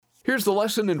Here's the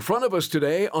lesson in front of us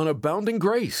today on Abounding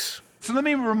Grace. So let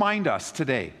me remind us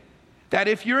today that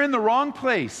if you're in the wrong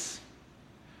place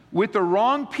with the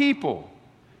wrong people,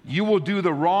 you will do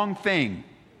the wrong thing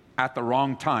at the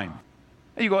wrong time.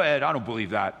 And you go, Ed, I don't believe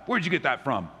that. Where'd you get that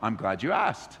from? I'm glad you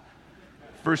asked.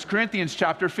 1 Corinthians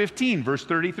chapter 15, verse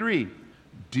 33.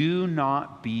 Do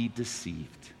not be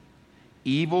deceived.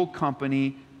 Evil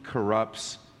company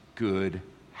corrupts good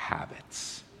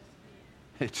habits.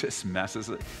 It just messes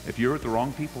it. If you're with the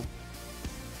wrong people,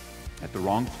 at the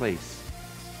wrong place,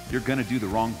 you're going to do the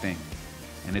wrong thing.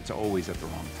 And it's always at the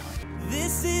wrong time.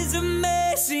 This is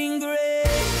amazing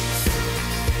grace.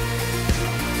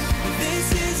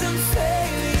 This is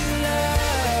unfailing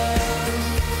love.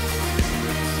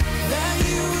 That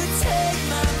you would take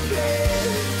my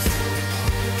place.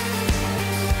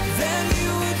 That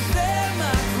you would bear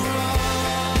my cross.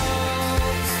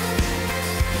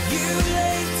 You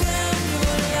laid down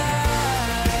your life.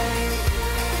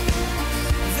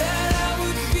 That I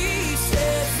would be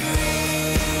set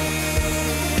free.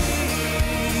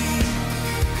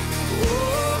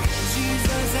 Oh,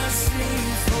 Jesus, I sing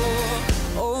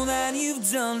for all that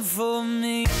you've done for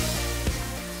me.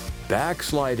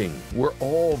 Backsliding. We're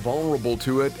all vulnerable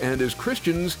to it, and as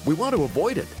Christians, we want to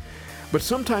avoid it. But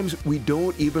sometimes we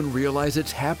don't even realize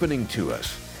it's happening to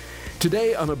us.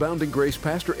 Today on Abounding Grace,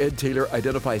 Pastor Ed Taylor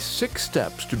identifies 6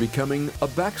 steps to becoming a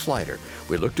backslider.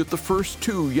 We looked at the first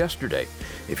 2 yesterday.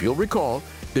 If you'll recall,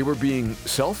 they were being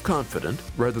self-confident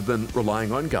rather than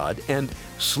relying on God, and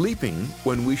sleeping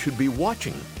when we should be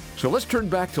watching. So let's turn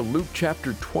back to Luke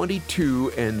chapter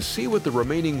 22 and see what the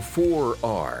remaining 4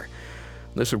 are.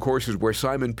 This, of course, is where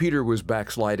Simon Peter was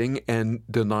backsliding and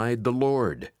denied the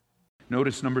Lord.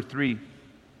 Notice number 3.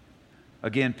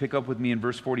 Again, pick up with me in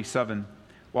verse 47.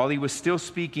 While he was still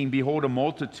speaking, behold, a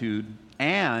multitude,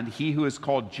 and he who is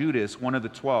called Judas, one of the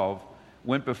 12,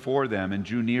 went before them and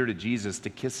drew near to Jesus to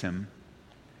kiss him.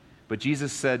 But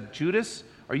Jesus said, Judas,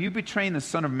 are you betraying the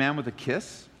Son of Man with a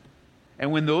kiss?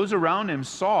 And when those around him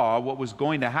saw what was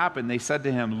going to happen, they said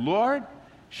to him, Lord,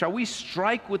 shall we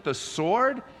strike with the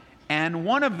sword? And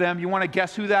one of them, you want to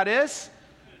guess who that is?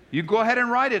 You go ahead and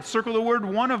write it. Circle the word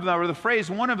one of them, or the phrase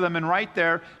one of them, and write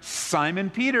there, Simon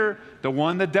Peter, the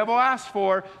one the devil asked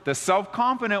for, the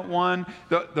self-confident one,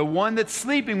 the one that's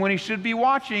sleeping when he should be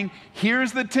watching.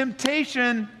 Here's the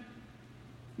temptation.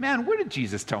 Man, where did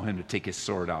Jesus tell him to take his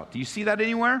sword out? Do you see that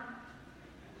anywhere?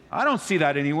 I don't see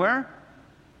that anywhere.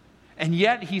 And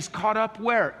yet he's caught up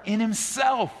where? In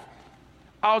himself.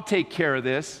 I'll take care of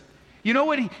this. You know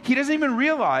what? He doesn't even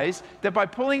realize that by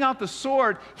pulling out the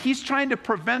sword, he's trying to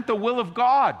prevent the will of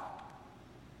God.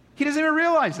 He doesn't even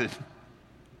realize it.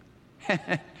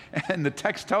 And the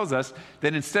text tells us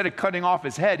that instead of cutting off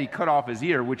his head, he cut off his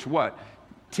ear, which what?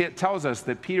 Tells us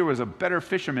that Peter was a better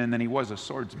fisherman than he was a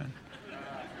swordsman.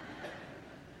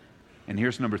 And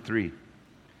here's number 3.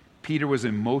 Peter was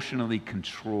emotionally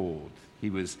controlled.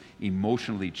 He was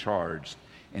emotionally charged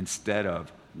instead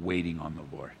of waiting on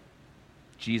the Lord.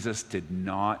 Jesus did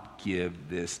not give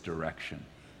this direction.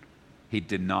 He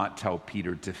did not tell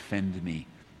Peter, defend me.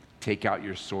 Take out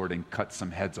your sword and cut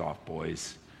some heads off,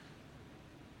 boys.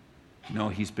 No,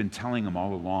 he's been telling them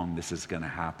all along this is going to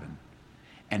happen.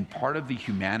 And part of the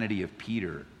humanity of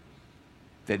Peter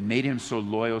that made him so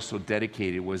loyal, so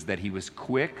dedicated, was that he was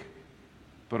quick,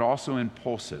 but also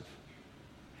impulsive.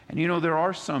 And you know, there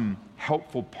are some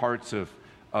helpful parts of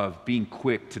being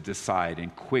quick to decide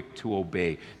and quick to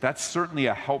obey. That's certainly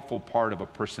a helpful part of a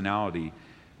personality,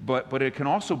 but it can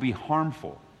also be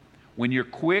harmful when you're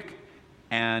quick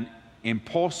and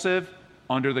impulsive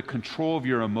under the control of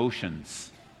your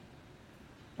emotions.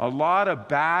 A lot of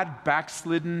bad,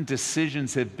 backslidden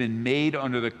decisions have been made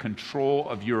under the control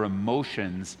of your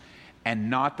emotions and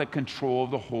not the control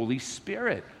of the Holy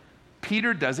Spirit.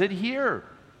 Peter does it here.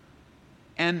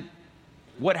 And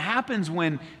what happens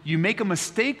when you make a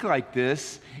mistake like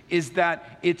this is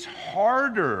that it's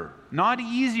harder, not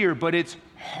easier, but it's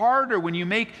harder when you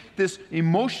make this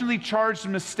emotionally charged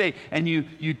mistake and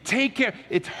you take care.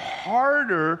 It's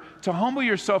harder to humble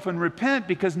yourself and repent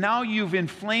because now you've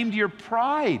inflamed your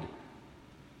pride.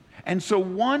 And so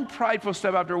one prideful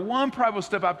step after one prideful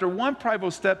step after one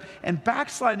prideful step, and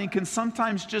backsliding can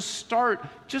sometimes just start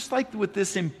just like with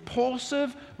this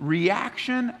impulsive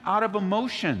reaction out of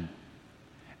emotion,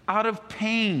 out of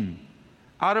pain,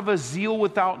 out of a zeal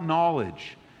without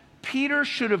knowledge. Peter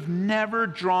should have never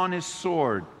drawn his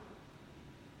sword.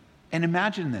 And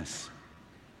imagine this.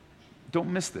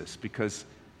 Don't miss this, because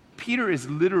Peter is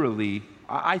literally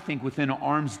I think, within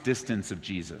arm's distance of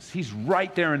Jesus. He's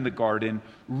right there in the garden,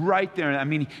 right there. I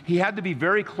mean, he had to be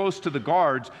very close to the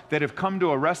guards that have come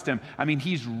to arrest him. I mean,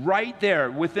 he's right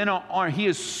there within an arm. He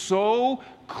is so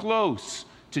close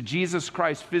to Jesus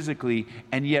Christ physically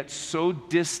and yet so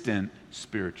distant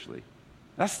spiritually.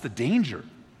 That's the danger.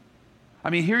 I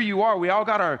mean, here you are. We all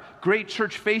got our great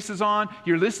church faces on.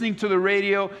 You're listening to the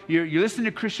radio. You're listening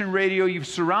to Christian radio. You've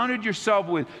surrounded yourself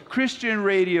with Christian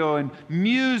radio and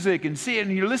music and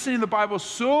you're listening to the Bible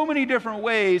so many different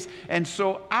ways. And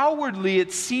so outwardly,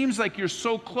 it seems like you're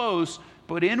so close,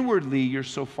 but inwardly, you're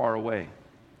so far away.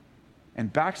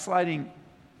 And backsliding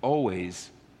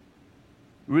always,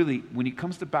 really, when it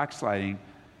comes to backsliding,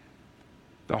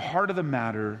 the heart of the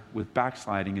matter with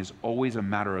backsliding is always a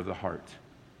matter of the heart.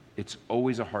 It's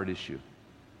always a hard issue.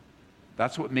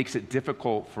 That's what makes it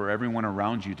difficult for everyone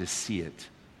around you to see it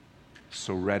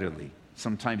so readily,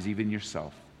 sometimes even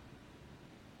yourself.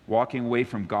 Walking away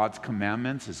from God's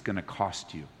commandments is going to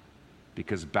cost you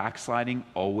because backsliding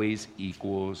always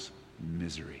equals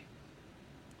misery.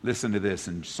 Listen to this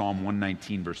in Psalm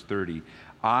 119, verse 30.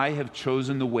 I have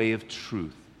chosen the way of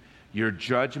truth. Your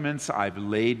judgments I've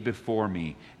laid before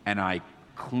me, and I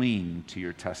cling to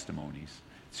your testimonies.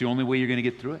 It's the only way you're going to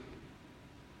get through it.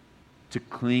 To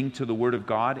cling to the Word of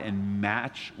God and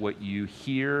match what you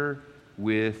hear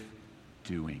with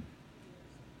doing.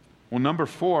 Well, number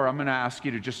 4, I'm going to ask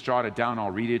you to just jot it down.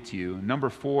 I'll read it to you. Number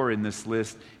 4 in this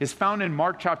list is found in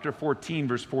Mark chapter 14,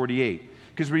 verse 48.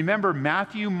 Because remember,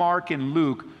 Matthew, Mark, and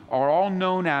Luke are all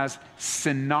known as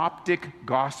synoptic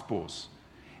gospels.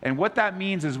 And what that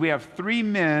means is we have 3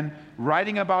 men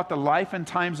writing about the life and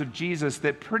times of Jesus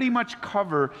that pretty much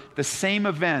cover the same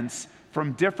events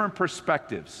from different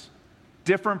perspectives,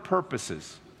 different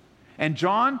purposes. And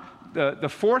John, the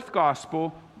 4th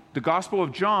gospel, the Gospel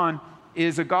of John,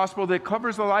 is a gospel that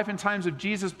covers the life and times of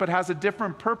Jesus but has a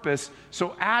different purpose,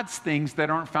 so adds things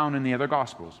that aren't found in the other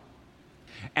gospels.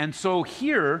 And so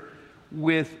here,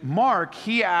 with Mark,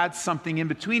 he adds something in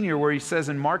between here where he says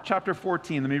in Mark chapter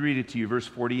 14, let me read it to you, verse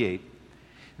 48.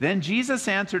 Then Jesus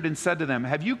answered and said to them,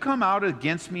 have you come out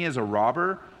against me as a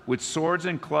robber with swords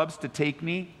and clubs to take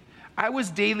me? I was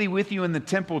daily with you in the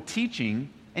temple teaching,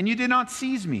 and you did not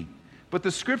seize me. But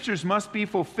the scriptures must be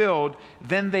fulfilled.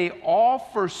 Then they all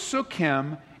forsook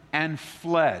him and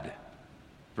fled.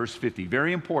 Verse 50,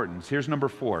 very important. Here's number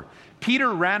 4. Peter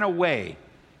ran away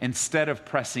instead of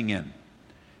pressing in.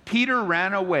 Peter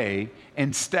ran away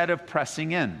instead of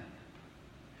pressing in.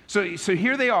 So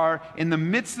here they are in the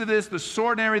midst of this, the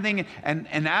sword and everything,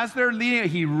 and as they're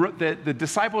leading, the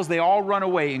disciples, they all run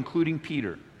away, including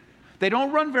Peter. They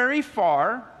don't run very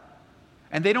far,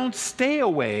 and they don't stay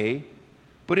away,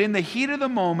 but in the heat of the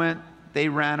moment, they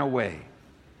ran away.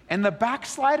 And the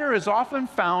backslider is often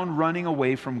found running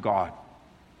away from God.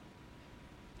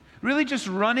 Really just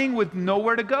running with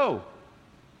nowhere to go.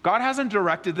 God hasn't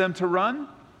directed them to run.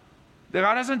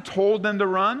 God hasn't told them to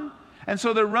run. And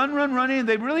so they're running, and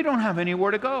they really don't have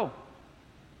anywhere to go.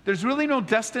 There's really no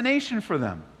destination for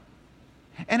them.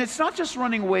 And it's not just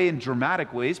running away in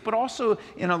dramatic ways, but also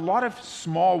in a lot of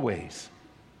small ways.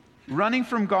 Running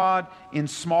from God in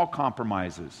small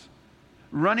compromises.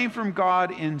 Running from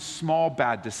God in small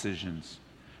bad decisions.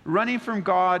 Running from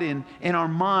God in our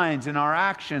minds, in our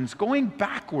actions, going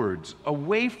backwards,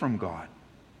 away from God.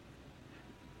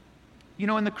 You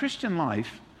know, in the Christian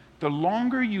life, the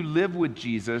longer you live with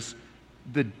Jesus,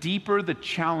 the deeper the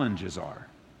challenges are,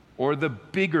 or the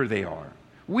bigger they are.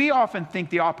 We often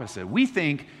think the opposite. We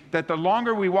think that the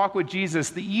longer we walk with Jesus,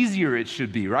 the easier it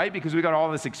should be, right? Because we got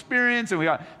all this experience and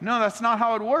no, that's not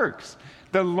how it works.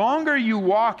 The longer you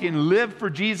walk and live for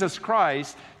Jesus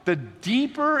Christ, the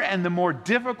deeper and the more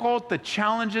difficult the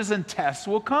challenges and tests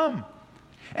will come.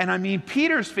 And I mean,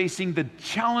 Peter's facing the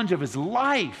challenge of his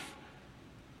life.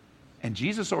 And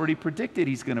Jesus already predicted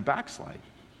he's going to backslide,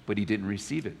 but he didn't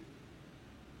receive it.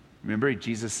 Remember,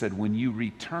 Jesus said, when you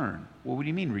return, well, what do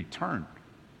you mean return?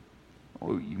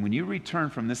 Well, when you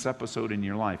return from this episode in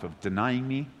your life of denying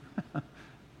me,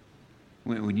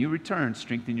 when you return,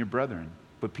 strengthen your brethren.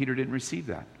 But Peter didn't receive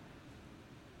that.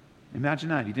 Imagine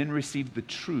that. He didn't receive the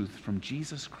truth from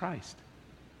Jesus Christ.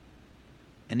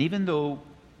 And even though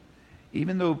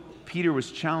Peter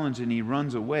was challenged and he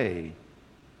runs away,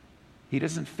 he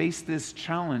doesn't face this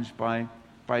challenge by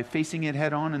facing it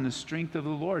head on in the strength of the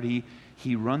Lord.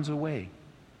 He runs away.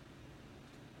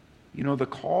 You know, the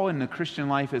call in the Christian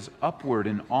life is upward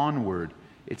and onward.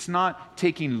 It's not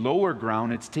taking lower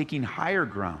ground, it's taking higher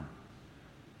ground.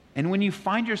 And when you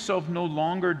find yourself no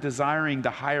longer desiring the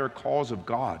higher calls of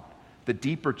God, the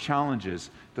deeper challenges,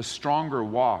 the stronger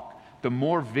walk, the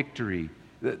more victory,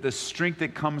 the strength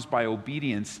that comes by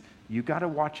obedience, you got to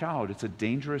watch out. It's a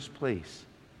dangerous place.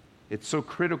 It's so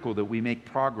critical that we make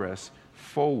progress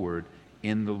forward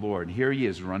in the Lord. And here he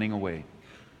is running away.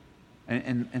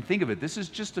 And think of it, this is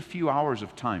just a few hours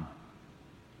of time.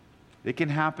 It can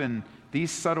happen,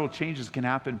 these subtle changes can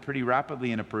happen pretty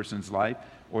rapidly in a person's life,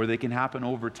 or they can happen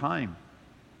over time.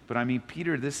 But I mean,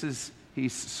 Peter,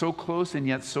 he's so close and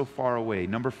yet so far away.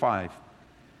 Number 5,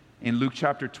 in Luke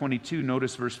chapter 22,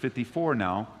 notice verse 54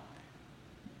 now.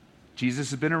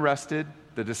 Jesus has been arrested.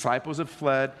 The disciples have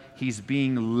fled. He's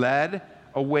being led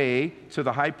away to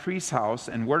the high priest's house.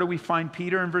 And where do we find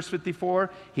Peter in verse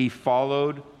 54? He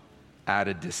followed at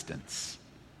a distance.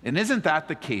 And isn't that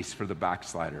the case for the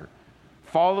backslider?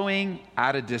 Following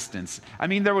at a distance. I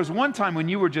mean, there was one time when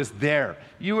you were just there.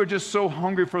 You were just so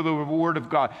hungry for the Word of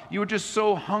God. You were just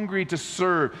so hungry to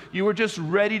serve. You were just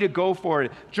ready to go for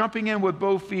it, jumping in with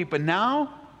both feet. But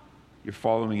now, you're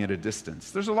following at a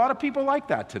distance. There's a lot of people like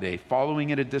that today,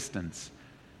 following at a distance.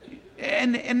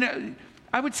 And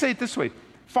I would say it this way.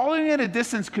 Following at a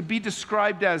distance could be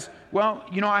described as, well,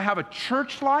 you know, I have a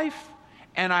church life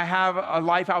and I have a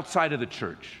life outside of the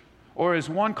church. Or as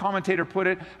one commentator put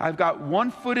it, I've got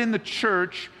one foot in the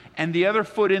church and the other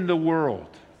foot in the world.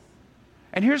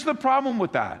 And here's the problem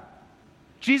with that.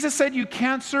 Jesus said you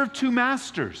can't serve two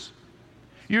masters.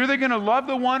 You're either going to love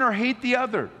the one or hate the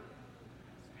other.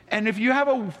 And if you have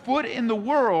a foot in the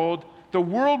world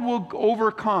will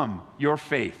overcome your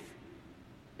faith.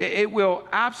 It will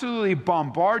absolutely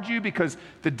bombard you because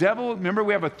the devil, remember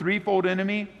we have a threefold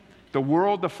enemy, the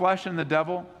world, the flesh, and the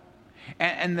devil.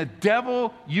 And the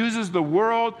devil uses the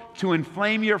world to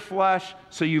inflame your flesh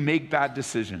so you make bad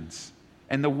decisions.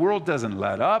 And the world doesn't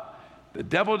let up, the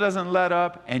devil doesn't let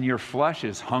up, and your flesh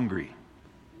is hungry.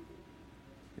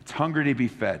 It's hungry to be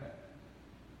fed.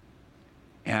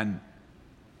 And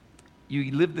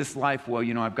you live this life, well,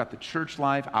 you know, I've got the church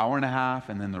life, hour and a half,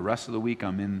 and then the rest of the week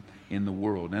I'm in the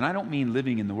world. And I don't mean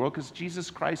living in the world, because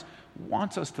Jesus Christ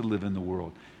wants us to live in the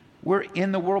world. We're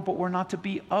in the world, but we're not to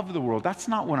be of the world. That's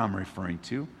not what I'm referring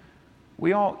to.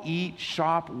 We all eat,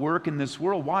 shop, work in this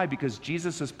world. Why? Because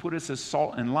Jesus has put us as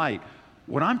salt and light.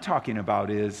 What I'm talking about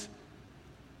is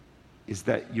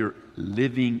that you're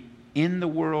living in the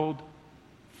world,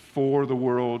 for the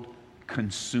world,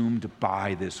 consumed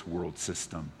by this world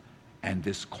system and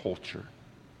this culture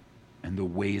and the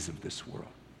ways of this world.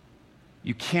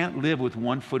 You can't live with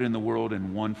one foot in the world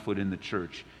and one foot in the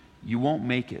church. You won't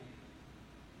make it.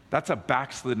 That's a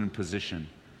backslidden position.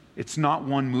 It's not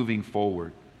one moving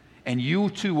forward. And you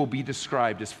too will be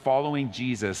described as following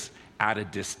Jesus at a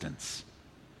distance.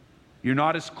 You're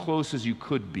not as close as you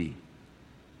could be.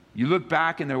 You look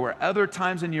back and there were other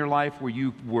times in your life where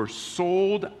you were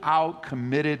sold out,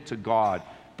 committed to God,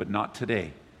 but not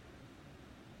today.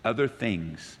 Other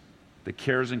things, the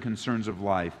cares and concerns of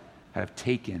life, have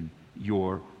taken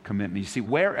your commitment. You see,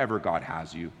 wherever God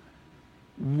has you,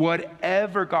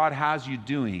 whatever God has you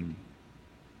doing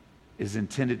is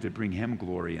intended to bring Him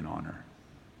glory and honor,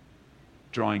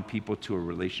 drawing people to a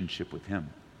relationship with Him.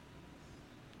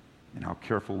 And how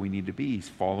careful we need to be. He's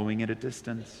following at a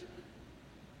distance.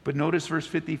 But notice verse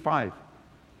 55,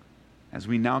 as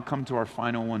we now come to our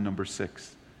final one, number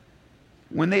 6.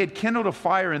 When they had kindled a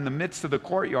fire in the midst of the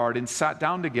courtyard and sat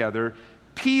down together,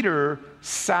 Peter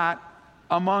sat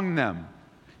among them.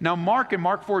 Now Mark in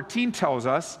Mark 14 tells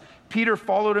us, Peter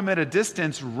followed him at a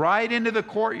distance right into the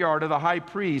courtyard of the high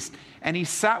priest, and he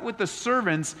sat with the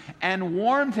servants and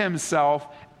warmed himself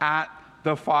at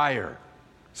the fire.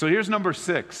 So here's number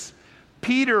 6.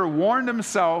 Peter warmed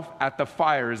himself at the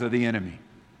fires of the enemy.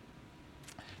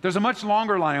 There's a much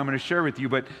longer line I'm going to share with you,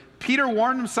 but Peter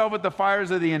warmed himself at the fires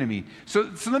of the enemy.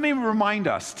 So let me remind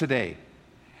us today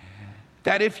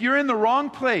that if you're in the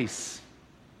wrong place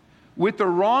with the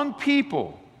wrong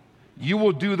people, you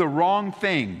will do the wrong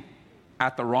thing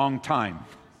at the wrong time.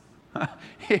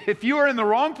 If you are in the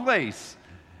wrong place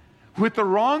with the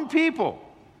wrong people,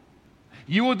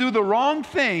 you will do the wrong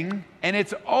thing, and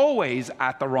it's always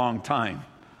at the wrong time.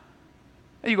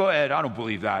 And you go, Ed, I don't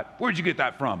believe that. Where'd you get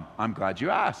that from? I'm glad you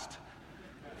asked.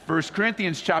 1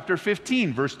 Corinthians chapter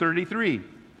 15, verse 33.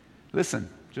 Listen,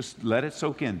 just let it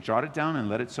soak in. Jot it down and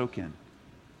let it soak in.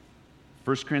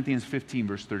 1 Corinthians 15,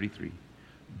 verse 33.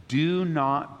 Do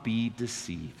not be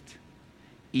deceived.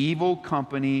 Evil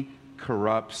company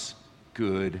corrupts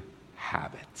good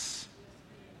habits.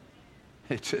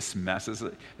 It just messes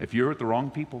it. If you're with the wrong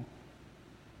people,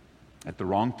 at the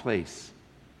wrong place,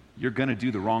 you're going to do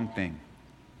the wrong thing.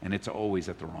 And it's always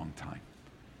at the wrong time.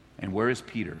 And where is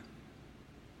Peter?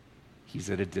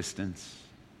 He's at a distance,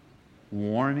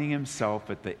 warming himself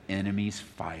at the enemy's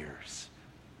fires.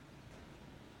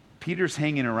 Peter's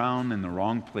hanging around in the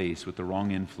wrong place with the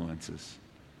wrong influences.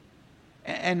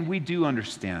 And we do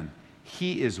understand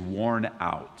he is worn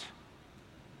out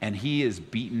and he is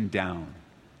beaten down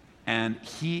and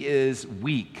he is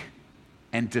weak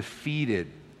and defeated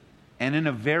and in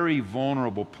a very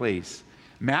vulnerable place.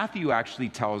 Matthew actually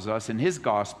tells us in his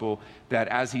gospel that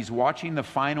as he's watching the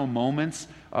final moments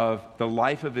of the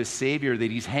life of his Savior, that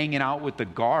he's hanging out with the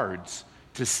guards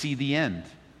to see the end.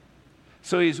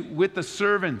 So he's with the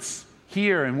servants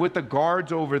here and with the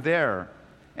guards over there,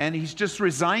 and he's just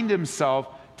resigned himself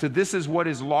to this is what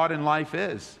his lot in life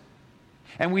is.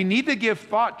 And we need to give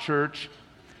thought, church,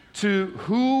 to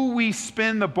who we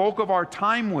spend the bulk of our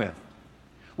time with.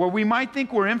 Well, we might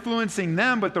think we're influencing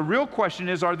them, but the real question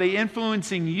is, are they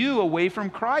influencing you away from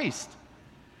Christ?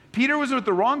 Peter was with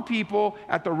the wrong people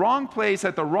at the wrong place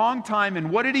at the wrong time,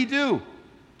 and what did he do?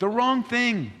 The wrong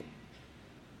thing.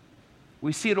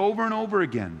 We see it over and over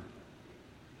again.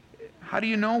 How do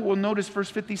you know? Well, notice verse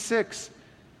 56.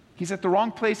 He's at the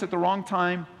wrong place at the wrong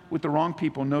time with the wrong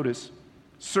people. Notice,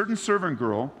 certain servant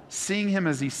girl, seeing him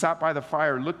as he sat by the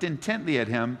fire, looked intently at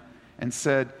him and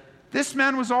said, "This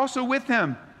man was also with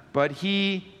him." But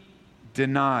he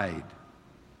denied,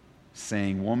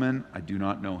 saying, "Woman, I do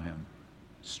not know him."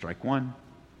 Strike one.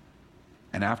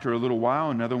 And after a little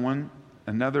while,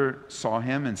 another saw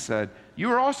him and said,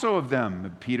 "You are also of them."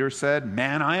 But Peter said,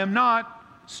 "Man, I am not."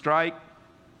 Strike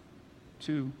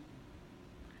two.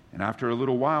 And after a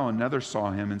little while, another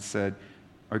saw him and said,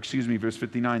 verse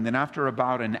 59, then after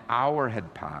about an hour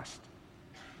had passed,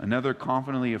 another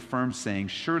confidently affirmed, saying,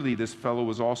 "Surely this fellow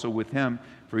was also with him,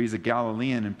 for he's a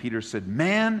Galilean." And Peter said,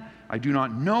 "Man, I do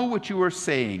not know what you are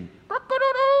saying."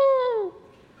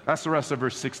 That's the rest of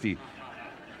verse 60.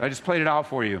 I just played it out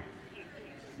for you.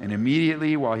 And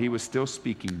immediately, while he was still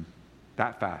speaking,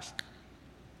 that fast,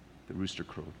 the rooster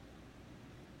crowed.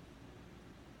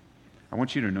 I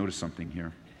want you to notice something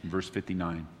here in verse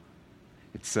 59.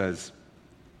 It says,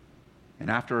 and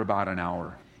after about an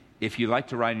hour. If you like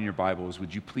to write in your Bibles,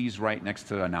 would you please write next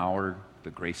to an hour,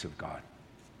 the grace of God?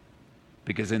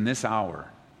 Because in this hour,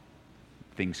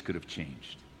 things could have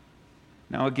changed.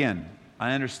 Now again,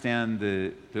 I understand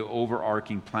the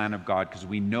overarching plan of God because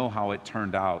we know how it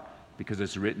turned out because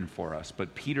it's written for us.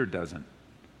 But Peter doesn't.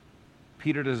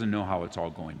 Peter doesn't know how it's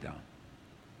all going down.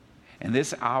 And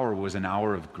this hour was an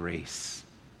hour of grace.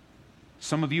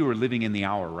 Some of you are living in the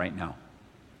hour right now.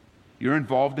 You're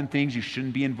involved in things you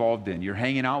shouldn't be involved in. You're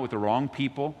hanging out with the wrong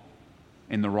people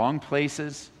in the wrong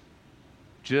places,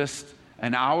 just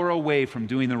an hour away from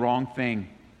doing the wrong thing.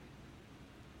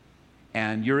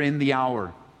 And you're in the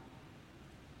hour.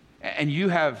 And you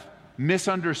have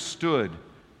misunderstood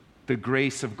the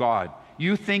grace of God.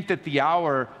 You think that the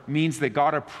hour means that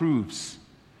God approves.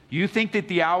 You think that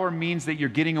the hour means that you're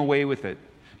getting away with it.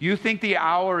 You think the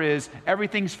hour is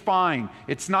everything's fine.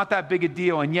 It's not that big a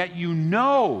deal. And yet you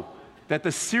know that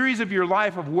the series of your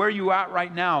life of where you're at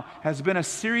right now has been a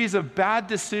series of bad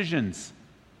decisions.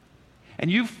 And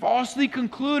you've falsely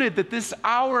concluded that this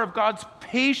hour of God's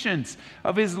patience,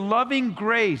 of His loving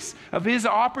grace, of His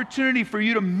opportunity for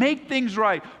you to make things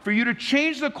right, for you to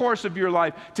change the course of your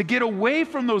life, to get away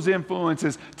from those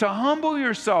influences, to humble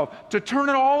yourself, to turn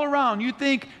it all around. You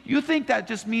think that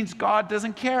just means God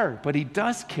doesn't care, but He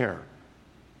does care.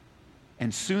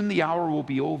 And soon the hour will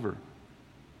be over.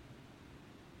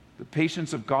 The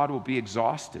patience of God will be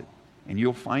exhausted, and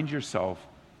you'll find yourself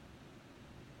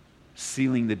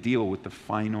sealing the deal with the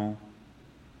final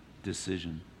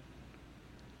decision.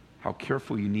 How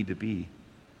careful you need to be,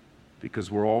 because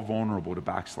we're all vulnerable to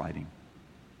backsliding.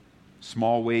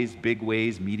 Small ways, big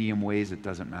ways, medium ways, it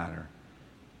doesn't matter.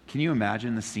 Can you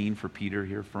imagine the scene for Peter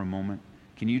here for a moment?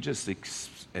 Can you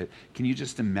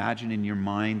just imagine in your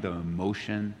mind the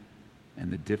emotion and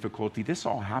the difficulty? This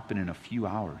all happened in a few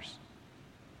hours.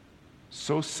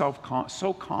 So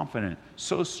confident,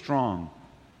 so strong.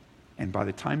 And by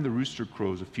the time the rooster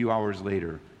crows a few hours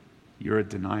later, you're a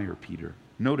denier, Peter.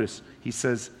 Notice, he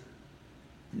says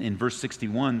in verse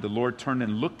 61, the Lord turned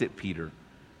and looked at Peter.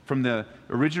 From the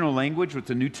original language, with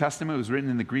the New Testament, it was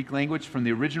written in the Greek language. From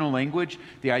the original language,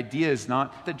 the idea is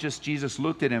not that just Jesus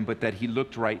looked at him, but that He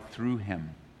looked right through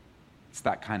him. It's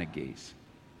that kind of gaze.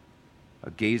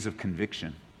 A gaze of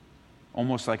conviction.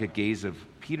 Almost like a gaze of,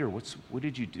 Peter, what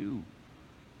did you do?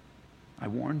 I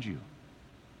warned you.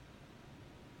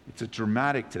 It's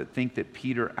dramatic to think that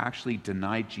Peter actually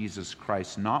denied Jesus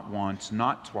Christ not once,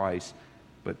 not twice,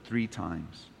 but 3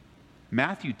 times.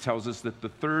 Matthew tells us that the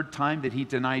 3rd time that he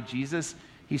denied Jesus,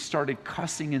 he started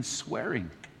cussing and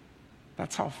swearing.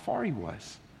 That's how far he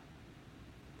was.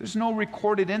 There's no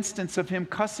recorded instance of him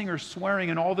cussing or swearing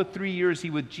in all the 3 years he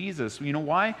with Jesus. You know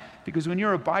why? Because when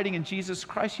you're abiding in Jesus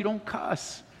Christ, you don't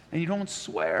cuss and you don't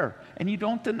swear and you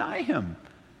don't deny him.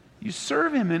 You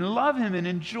serve him and love him and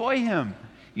enjoy him.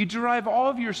 You derive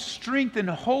all of your strength and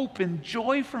hope and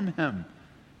joy from him.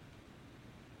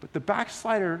 But the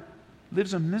backslider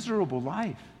lives a miserable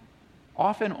life,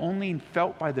 often only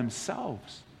felt by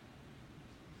themselves.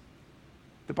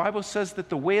 The Bible says that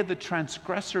the way of the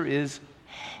transgressor is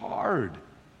hard,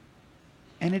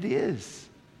 and it is.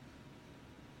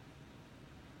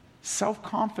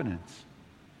 Self-confidence,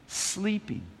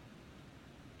 sleeping,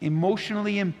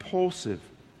 emotionally impulsive,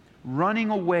 running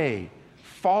away,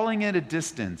 falling at a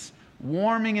distance,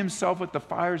 warming himself with the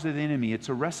fires of the enemy. It's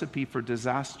a recipe for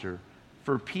disaster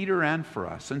for Peter and for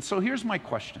us. And so here's my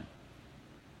question.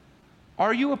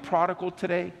 Are you a prodigal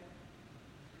today?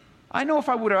 I know if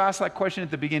I would have asked that question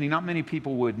at the beginning, not many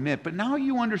people would admit, but now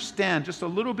you understand just a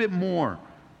little bit more.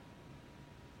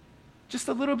 Just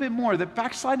a little bit more, that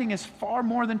backsliding is far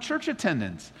more than church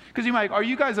attendance. Because you might, are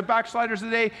you guys a backsliders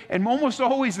today? And almost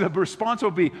always the response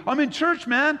will be, I'm in church,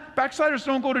 man. Backsliders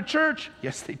don't go to church.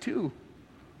 Yes, they do.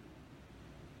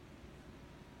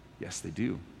 Yes, they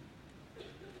do.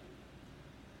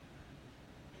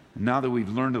 Now that we've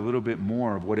learned a little bit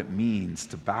more of what it means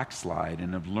to backslide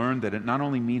and have learned that it not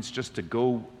only means just to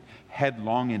go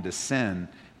headlong into sin,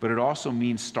 but it also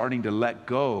means starting to let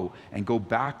go and go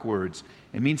backwards.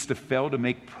 It means to fail to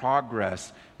make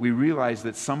progress. We realize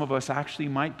that some of us actually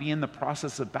might be in the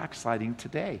process of backsliding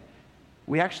today.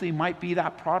 We actually might be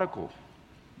that prodigal,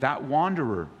 that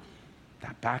wanderer,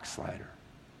 that backslider.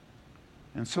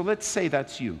 And so let's say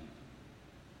that's you.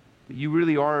 That you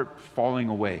really are falling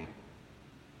away,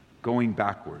 going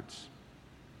backwards.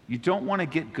 You don't want to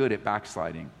get good at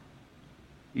backsliding.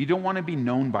 You don't want to be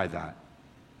known by that.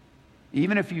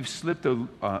 Even if you've slipped a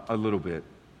little bit,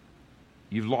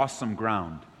 you've lost some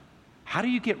ground. How do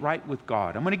you get right with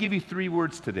God? I'm going to give you 3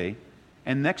 words today,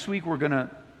 and next week we're going to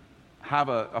have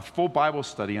a full Bible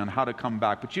study on how to come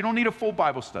back. But you don't need a full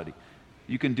Bible study.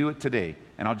 You can do it today,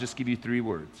 and I'll just give you 3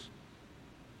 words.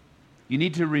 You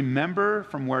need to remember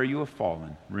from where you have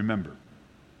fallen. Remember.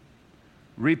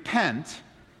 Repent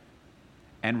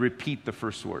and repeat the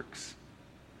first works.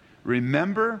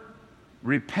 Remember,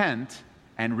 repent,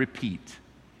 and repeat.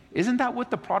 Isn't that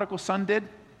what the prodigal son did?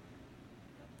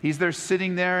 He's there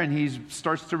sitting there and he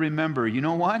starts to remember, you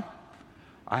know what?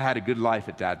 I had a good life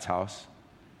at Dad's house.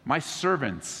 My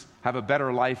servants have a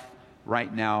better life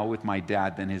right now with my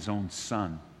dad than his own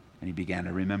son. And he began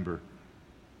to remember.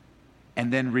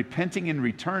 And then repenting and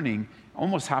returning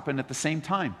almost happened at the same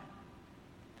time.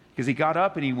 Because he got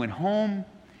up and he went home.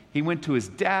 He went to his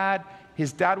dad.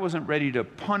 His dad wasn't ready to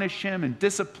punish him and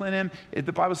discipline him.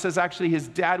 The Bible says actually his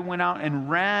dad went out and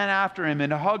ran after him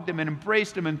and hugged him and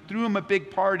embraced him and threw him a big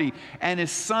party. And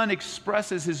his son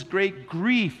expresses his great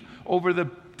grief over the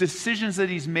decisions that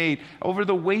he's made, over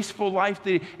the wasteful life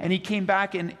and he came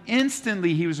back and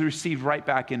instantly he was received right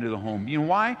back into the home. You know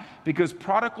why? Because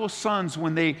prodigal sons,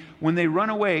 when they run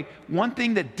away, one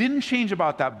thing that didn't change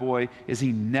about that boy is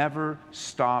he never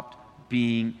stopped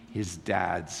being his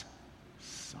dad's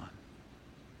son.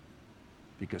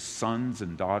 Because sons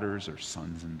and daughters are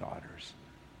sons and daughters,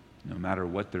 no matter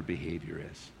what their behavior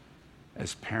is.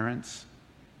 As parents,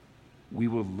 we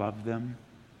will love them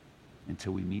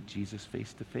until we meet Jesus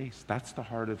face to face. That's the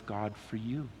heart of God for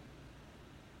you.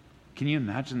 Can you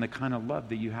imagine the kind of love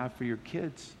that you have for your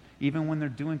kids? Even when they're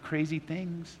doing crazy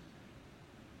things,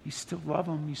 you still love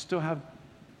them. You still have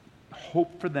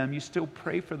hope for them. You still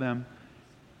pray for them.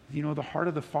 You know, the heart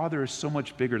of the Father is so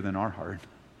much bigger than our heart.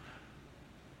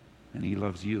 And he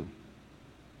loves you.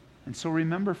 And so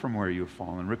remember from where you have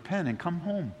fallen. Repent and come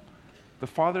home. The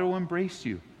Father will embrace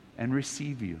you and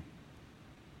receive you.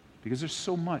 Because there's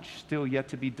so much still yet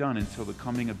to be done until the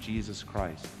coming of Jesus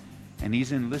Christ. And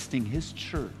he's enlisting his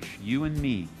church, you and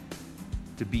me,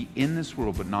 to be in this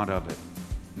world but not of it,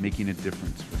 making a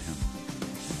difference for him.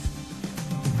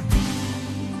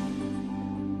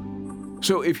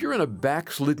 So if you're in a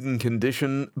backslidden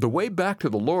condition, the way back to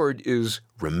the Lord is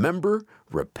remember,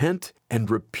 repent, and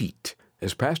repeat.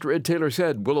 As Pastor Ed Taylor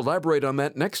said, we'll elaborate on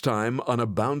that next time on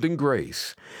Abounding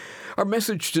Grace. Our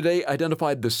message today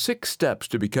identified the 6 steps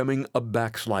to becoming a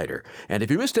backslider. And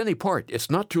if you missed any part, it's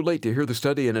not too late to hear the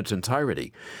study in its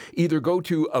entirety. Either go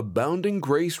to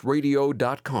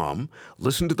aboundinggraceradio.com,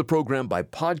 listen to the program by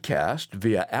podcast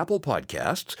via Apple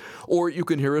Podcasts, or you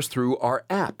can hear us through our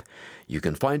app. You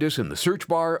can find us in the search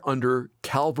bar under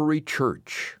Calvary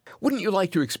Church. Wouldn't you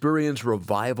like to experience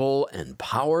revival and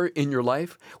power in your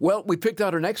life? Well, we picked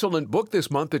out an excellent book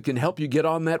this month that can help you get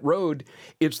on that road.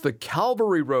 It's The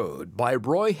Calvary Road. Road by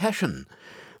Roy Hession.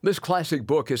 This classic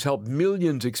book has helped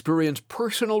millions experience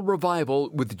personal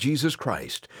revival with Jesus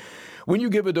Christ. When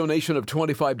you give a donation of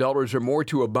 $25 or more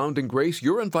to Abounding Grace,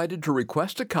 you're invited to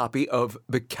request a copy of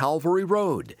The Calvary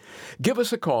Road. Give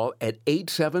us a call at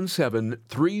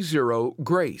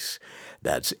 877-30-GRACE.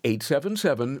 That's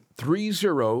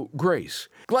 877-30-GRACE.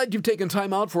 Glad you've taken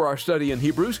time out for our study in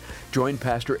Hebrews. Join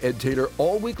Pastor Ed Taylor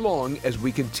all week long as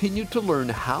we continue to learn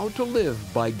how to live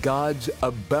by God's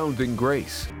abounding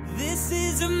grace. This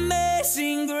is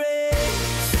amazing grace.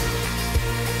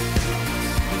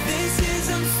 This is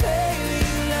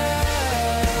unfailing love.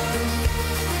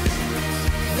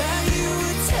 That you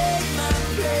would take my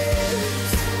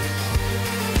place.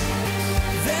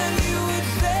 Then you would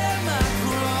bear my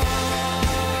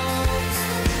cross.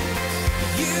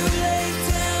 You laid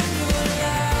down your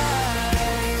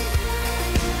life.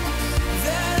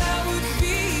 That I would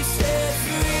be set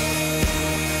free.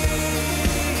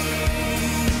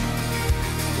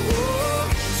 Oh,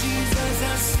 Jesus, I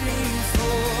sing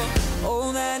for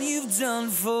all that you've done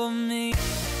for me.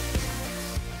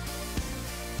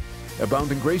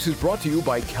 Abounding Grace is brought to you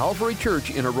by Calvary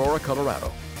Church in Aurora,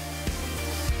 Colorado.